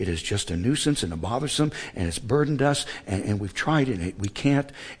it. It is just a nuisance and a bothersome, and it's burdened us, and we've tried it, and we can't,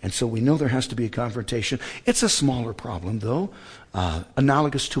 and so we know there has to be a confrontation. It's a smaller problem, though,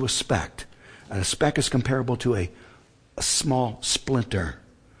 analogous to a speck. And a speck is comparable to a small splinter,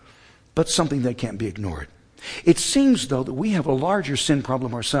 but something that can't be ignored. It seems, though, that we have a larger sin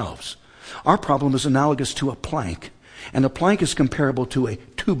problem ourselves. Our problem is analogous to a plank. And a plank is comparable to a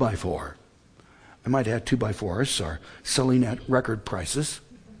 2x4. I might add 2x4s are selling at record prices,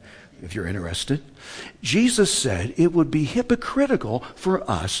 if you're interested. Jesus said it would be hypocritical for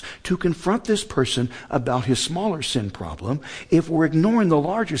us to confront this person about his smaller sin problem if we're ignoring the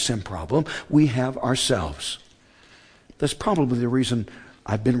larger sin problem we have ourselves. That's probably the reason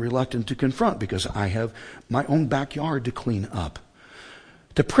I've been reluctant to confront, because I have my own backyard to clean up.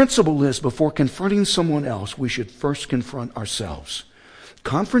 The principle is, before confronting someone else, we should first confront ourselves.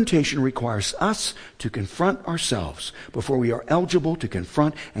 Confrontation requires us to confront ourselves before we are eligible to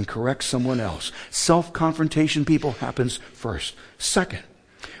confront and correct someone else. Self-confrontation, people, happens first. Second,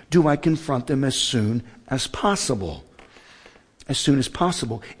 do I confront them as soon as possible? As soon as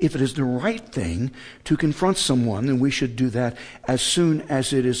possible. If it is the right thing to confront someone, then we should do that as soon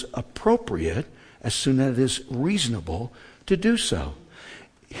as it is appropriate, as soon as it is reasonable to do so.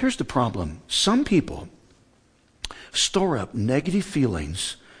 Here's the problem. Some people store up negative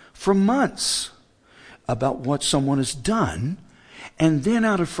feelings for months about what someone has done, and then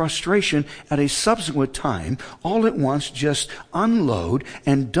out of frustration at a subsequent time, all at once just unload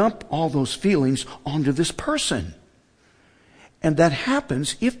and dump all those feelings onto this person. And that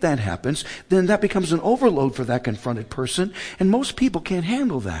happens, if that happens, then that becomes an overload for that confronted person, and most people can't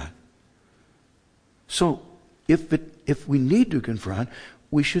handle that. So if we need to confront,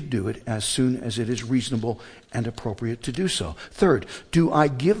 we should do it as soon as it is reasonable and appropriate to do so. Third, do I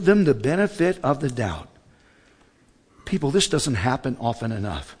give them the benefit of the doubt? People, this doesn't happen often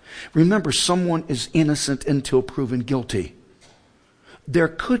enough. Remember, someone is innocent until proven guilty. There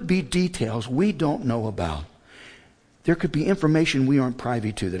could be details we don't know about. There could be information we aren't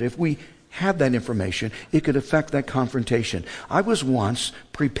privy to, that if we had that information, it could affect that confrontation. I was once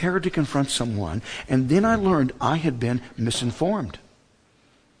prepared to confront someone, and then I learned I had been misinformed.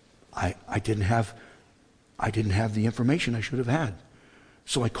 I didn't have the information I should have had.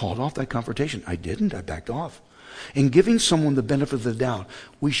 So I called off that confrontation. I backed off. In giving someone the benefit of the doubt,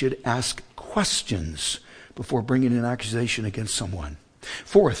 we should ask questions before bringing an accusation against someone.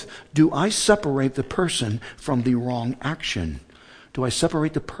 Fourth, do I separate the person from the wrong action? Do I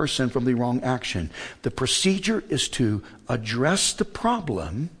separate the person from the wrong action? The procedure is to address the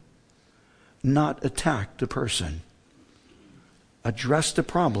problem, not attack the person. Address the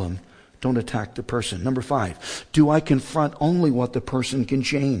problem, don't attack the person. Number 5, do I confront only what the person can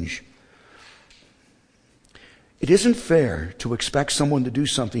change? It isn't fair to expect someone to do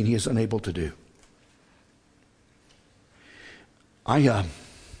something he is unable to do.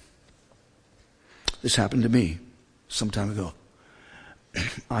 This happened to me some time ago.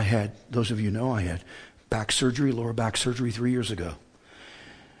 Those of you know, I had back surgery, lower back surgery 3 years ago.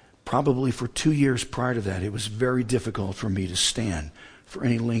 Probably for 2 years prior to that, it was very difficult for me to stand for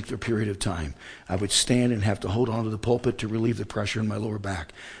any length or period of time. I would stand and have to hold onto the pulpit to relieve the pressure in my lower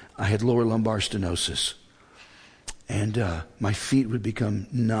back. I had lower lumbar stenosis. And my feet would become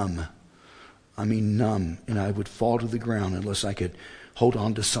numb. I mean numb. And I would fall to the ground unless I could hold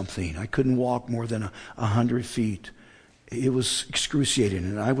on to something. I couldn't walk more than 100 feet. It was excruciating.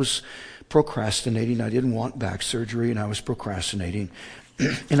 And I was procrastinating. I didn't want back surgery, and I was procrastinating.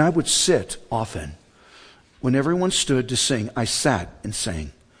 And I would sit often. When everyone stood to sing, I sat and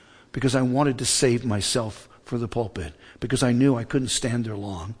sang because I wanted to save myself for the pulpit, because I knew I couldn't stand there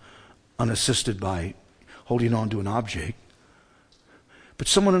long unassisted by holding on to an object. But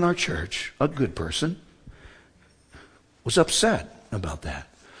someone in our church, a good person, was upset about that.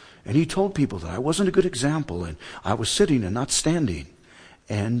 And he told people that I wasn't a good example, and I was sitting and not standing.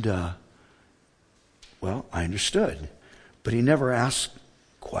 And, well, I understood. But he never asked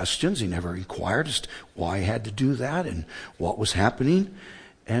questions. He never inquired as to why I had to do that and what was happening.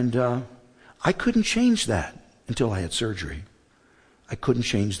 And I couldn't change that until I had surgery. I couldn't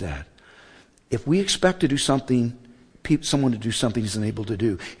change that. If we expect to do something, someone to do something he's unable to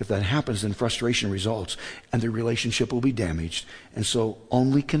do, if that happens, then frustration results and the relationship will be damaged. And so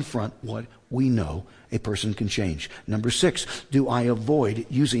only confront what we know a person can change. Number 6, do I avoid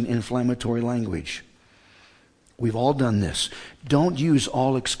using inflammatory language? We've all done this. Don't use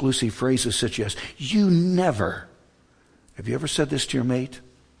all exclusive phrases such as, you never. Have you ever said this to your mate?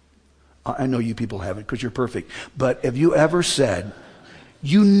 I know you people haven't because you're perfect. But have you ever said,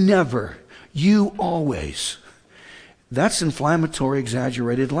 you never, you always? That's inflammatory,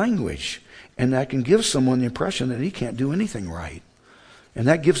 exaggerated language. And that can give someone the impression that he can't do anything right. And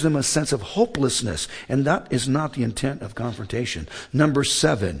that gives them a sense of hopelessness. And that is not the intent of confrontation. Number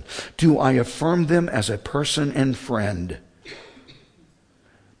 7, do I affirm them as a person and friend?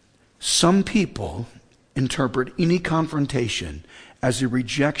 Some people interpret any confrontation as a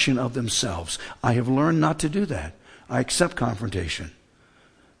rejection of themselves. I have learned not to do that. I accept confrontation.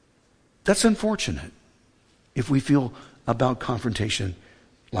 That's unfortunate if we feel about confrontation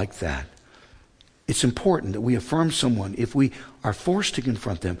like that. It's important that we affirm someone. If we are forced to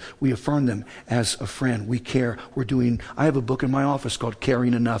confront them, we affirm them as a friend. We care. I have a book in my office called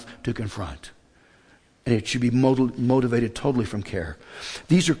Caring Enough to Confront. And it should be motivated totally from care.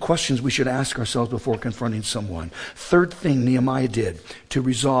 These are questions we should ask ourselves before confronting someone. Third thing Nehemiah did to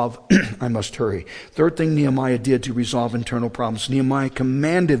resolve, I must hurry. Third thing Nehemiah did to resolve internal problems. Nehemiah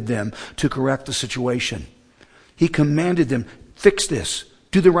commanded them to correct the situation. He commanded them, fix this,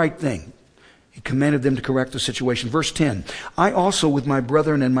 do the right thing. He commanded them to correct the situation. Verse 10, I also with my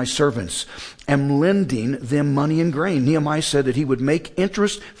brethren and my servants am lending them money and grain. Nehemiah said that he would make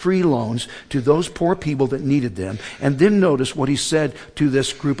interest-free loans to those poor people that needed them. And then notice what he said to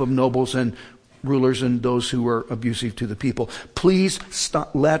this group of nobles and rulers and those who were abusive to the people. Please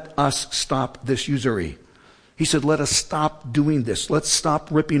let us stop this usury. He said, let us stop doing this. Let's stop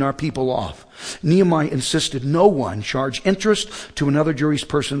ripping our people off. Nehemiah insisted no one charge interest to another Jewish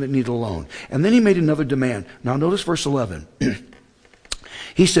person that needed a loan. And then he made another demand. Now notice verse 11.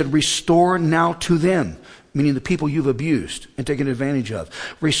 He said, restore now to them, meaning the people you've abused and taken advantage of.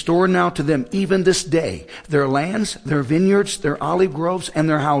 Restore now to them, even this day, their lands, their vineyards, their olive groves, and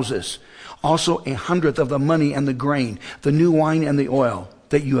their houses. Also 100th of the money and the grain, the new wine and the oil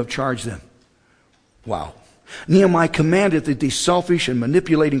that you have charged them. Wow. Nehemiah commanded that these selfish and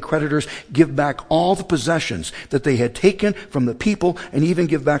manipulating creditors give back all the possessions that they had taken from the people and even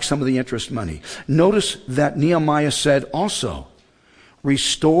give back some of the interest money. Notice that Nehemiah said also,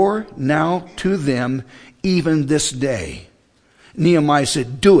 restore now to them even this day. Nehemiah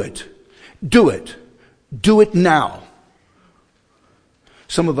said, do it. Do it. Do it now.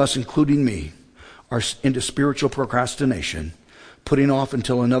 Some of us, including me, are into spiritual procrastination, putting off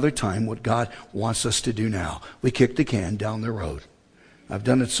until another time what God wants us to do now. We kick the can down the road. I've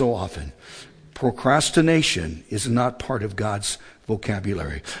done it so often. Procrastination is not part of God's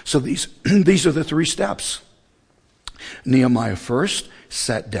vocabulary. So these are the 3 steps. Nehemiah first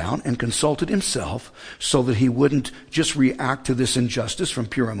sat down and consulted himself so that he wouldn't just react to this injustice from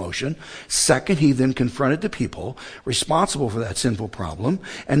pure emotion. Second, he then confronted the people responsible for that sinful problem.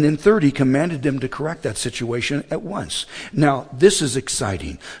 And then third, he commanded them to correct that situation at once. Now, this is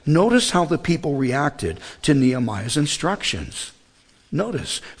exciting. Notice how the people reacted to Nehemiah's instructions.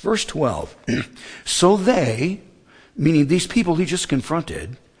 Notice, verse 12. So they, meaning these people he just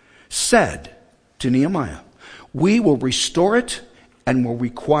confronted, said to Nehemiah, we will restore it and will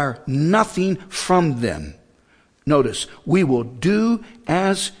require nothing from them. Notice, we will do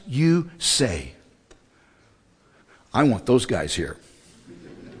as you say. I want those guys here.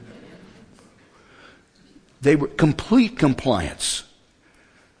 They were complete compliance,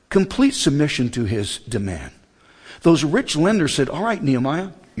 complete submission to his demand. Those rich lenders said, all right, Nehemiah,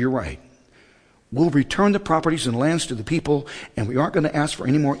 you're right. We'll return the properties and lands to the people, and we aren't going to ask for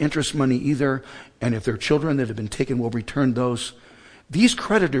any more interest money either. And if there are children that have been taken, we'll return those. These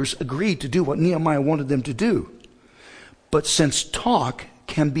creditors agreed to do what Nehemiah wanted them to do. But since talk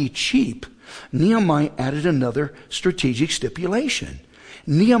can be cheap, Nehemiah added another strategic stipulation.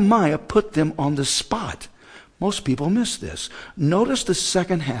 Nehemiah put them on the spot. Most people miss this. Notice the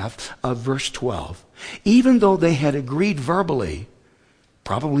second half of verse 12. Even though they had agreed verbally,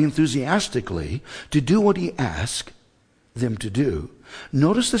 probably enthusiastically, to do what he asked them to do,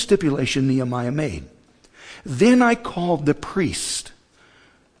 notice the stipulation Nehemiah made. Then I called the priest.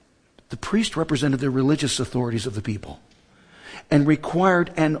 The priest represented the religious authorities of the people and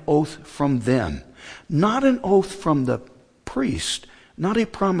required an oath from them. Not an oath from the priest, not a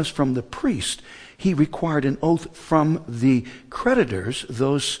promise from the priest. He required an oath from the creditors,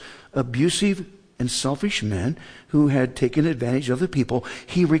 those abusive and selfish men who had taken advantage of the people.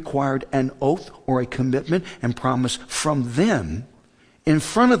 He required an oath or a commitment and promise from them in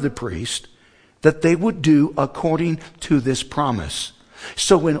front of the priest that they would do according to this promise.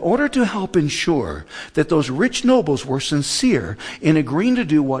 So in order to help ensure that those rich nobles were sincere in agreeing to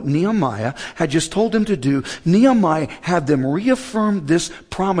do what Nehemiah had just told them to do, Nehemiah had them reaffirm this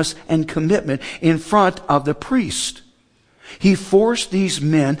promise and commitment in front of the priest. He forced these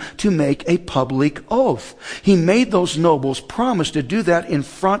men to make a public oath. He made those nobles promise to do that in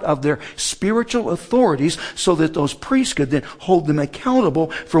front of their spiritual authorities so that those priests could then hold them accountable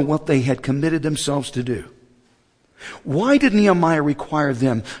for what they had committed themselves to do. Why did Nehemiah require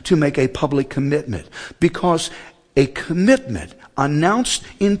them to make a public commitment? Because a commitment announced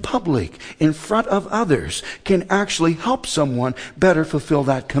in public in front of others can actually help someone better fulfill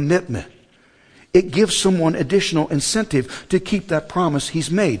that commitment. It gives someone additional incentive to keep that promise he's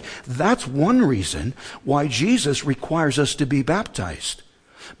made. That's one reason why Jesus requires us to be baptized.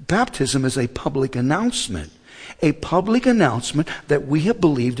 Baptism is a public announcement. A public announcement that we have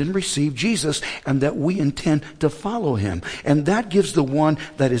believed and received Jesus and that we intend to follow him. And that gives the one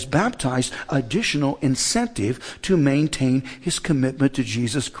that is baptized additional incentive to maintain his commitment to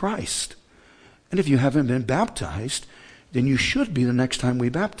Jesus Christ. And if you haven't been baptized, then you should be the next time we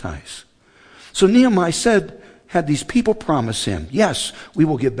baptize. So Nehemiah had these people promise him, yes, we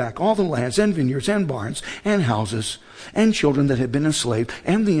will give back all the lands and vineyards and barns and houses and children that have been enslaved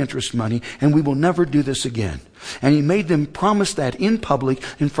and the interest money, and we will never do this again. And he made them promise that in public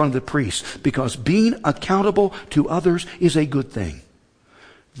in front of the priests, because being accountable to others is a good thing.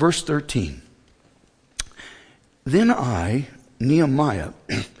 Verse 13. Then I, Nehemiah,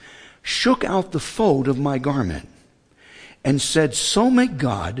 shook out the fold of my garment and said, so may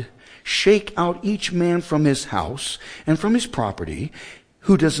God shake out each man from his house and from his property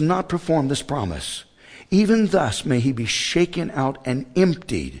who does not perform this promise. Even thus may he be shaken out and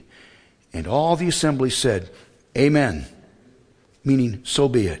emptied. And all the assembly said, Amen. Meaning, so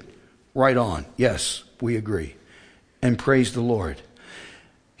be it. Right on. Yes, we agree. And praise the Lord.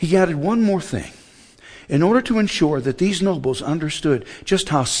 He added one more thing. In order to ensure that these nobles understood just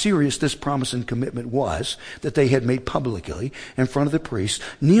how serious this promise and commitment was that they had made publicly in front of the priests,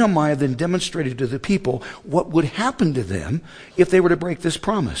 Nehemiah then demonstrated to the people what would happen to them if they were to break this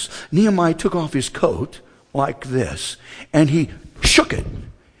promise. Nehemiah took off his coat like this, and he shook it.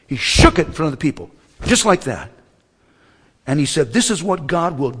 He shook it in front of the people, just like that. And he said, this is what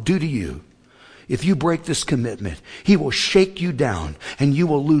God will do to you if you break this commitment. He will shake you down, and you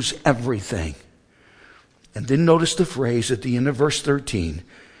will lose everything. And then notice the phrase at the end of verse 13.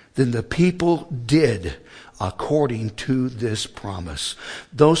 Then the people did according to this promise.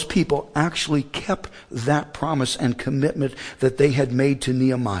 Those people actually kept that promise and commitment that they had made to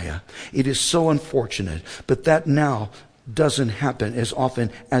Nehemiah. It is so unfortunate, but that now doesn't happen as often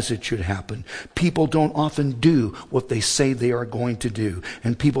as it should happen. People don't often do what they say they are going to do.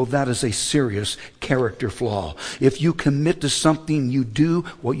 And people, that is a serious character flaw. If you commit to something, you do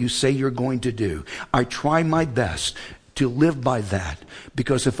what you say you're going to do. I try my best to live by that,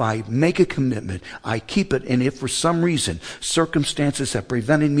 because if I make a commitment, I keep it, and if for some reason circumstances have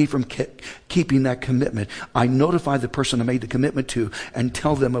prevented me from keeping that commitment, I notify the person I made the commitment to and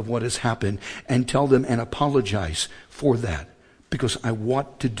tell them of what has happened and tell them and apologize for that, because I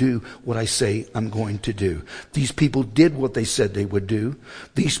want to do what I say I'm going to do. These people did what they said they would do.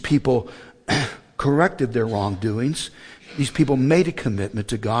 These people corrected their wrongdoings. These people made a commitment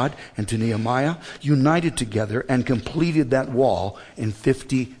to God and to Nehemiah, united together, and completed that wall in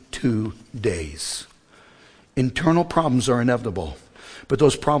 52 days. Internal problems are inevitable, but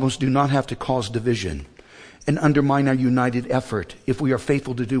those problems do not have to cause division and undermine our united effort if we are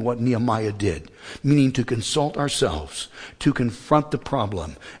faithful to do what Nehemiah did, meaning to consult ourselves, to confront the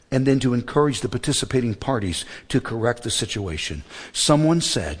problem, and then to encourage the participating parties to correct the situation. Someone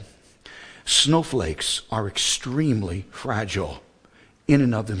said, snowflakes are extremely fragile in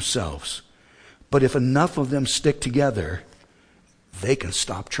and of themselves, but if enough of them stick together, they can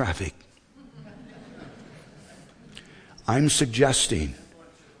stop traffic. I'm suggesting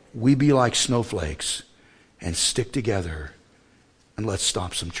we be like snowflakes and stick together, and let's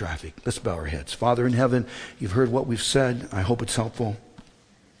stop some traffic. Let's bow our heads. Father in heaven, you've heard what we've said. I hope it's helpful.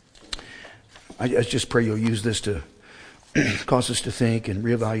 I just pray you'll use this to cause us to think and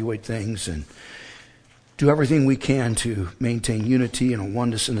reevaluate things and do everything we can to maintain unity and a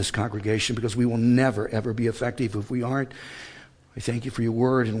oneness in this congregation, because we will never, ever be effective if we aren't. I thank you for your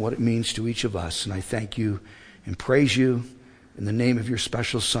word and what it means to each of us. And I thank you and praise you in the name of your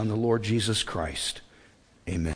special Son, the Lord Jesus Christ. Amen.